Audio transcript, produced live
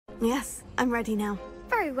Yes, I'm ready now.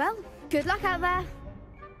 Very well. Good luck out there.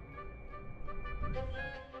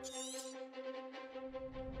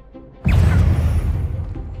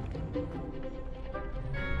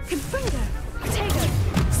 Confringo, Potato,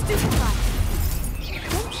 Stupefy.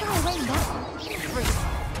 Don't shy away now. Freeze.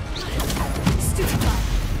 Stupefy.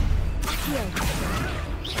 Accio.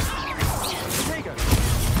 Potato.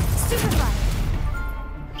 Stupefy.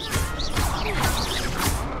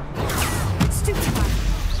 Stupefy.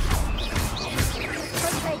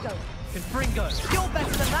 Potato. Confringo. You're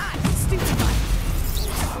better than that. Stupefy.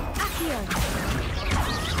 Accio.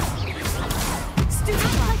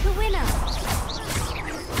 Stupefy. Like a winner.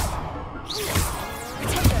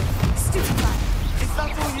 Potato. Stupefy. Is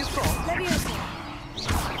that all you've got? Leviosa.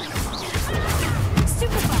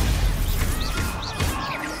 Stupefy.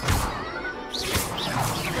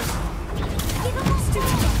 Give him more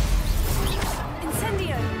Stupefy.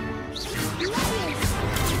 Incendio. Leviosa.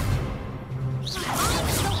 I'm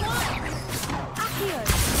the one. Accio.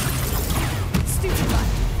 Stupefy.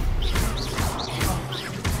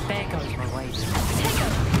 There goes my wages. Potato.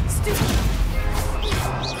 Stupefy.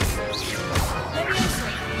 Leviosa.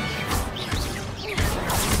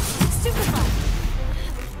 Stupefy.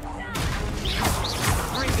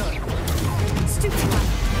 Ringo. Stupefy.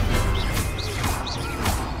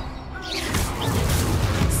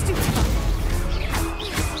 Stupefy.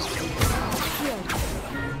 Accio.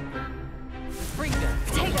 Ringo.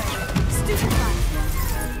 Potato. Stupefy.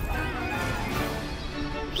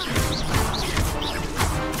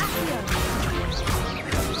 Accio.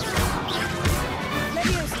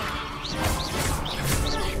 Leviosa.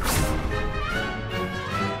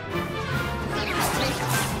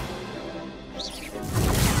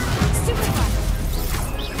 Stupefy.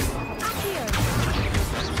 Accio.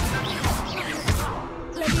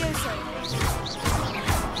 Leviosa.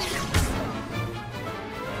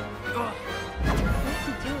 What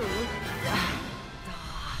to do?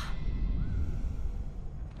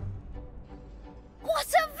 What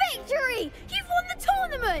a victory! You've won the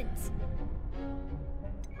tournament!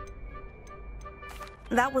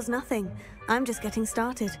 That was nothing. I'm just getting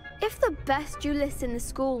started. If the best duelists in the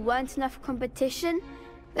school weren't enough for competition,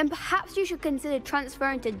 then perhaps you should consider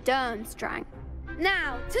transferring to Durmstrang.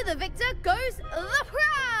 Now, to the victor goes the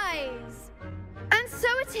prize! And so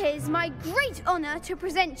it is my great honor to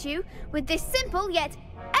present you with this simple yet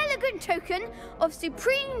elegant token of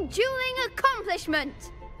supreme dueling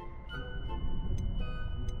accomplishment.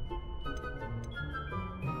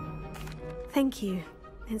 Thank you.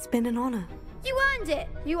 It's been an honor. You earned it!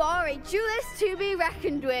 You are a duelist to be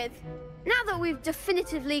reckoned with. Now that we've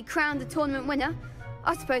definitively crowned the tournament winner,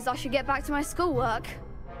 I suppose I should get back to my schoolwork.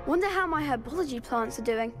 Wonder how my herbology plants are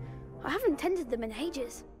doing. I haven't tended them in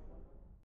ages.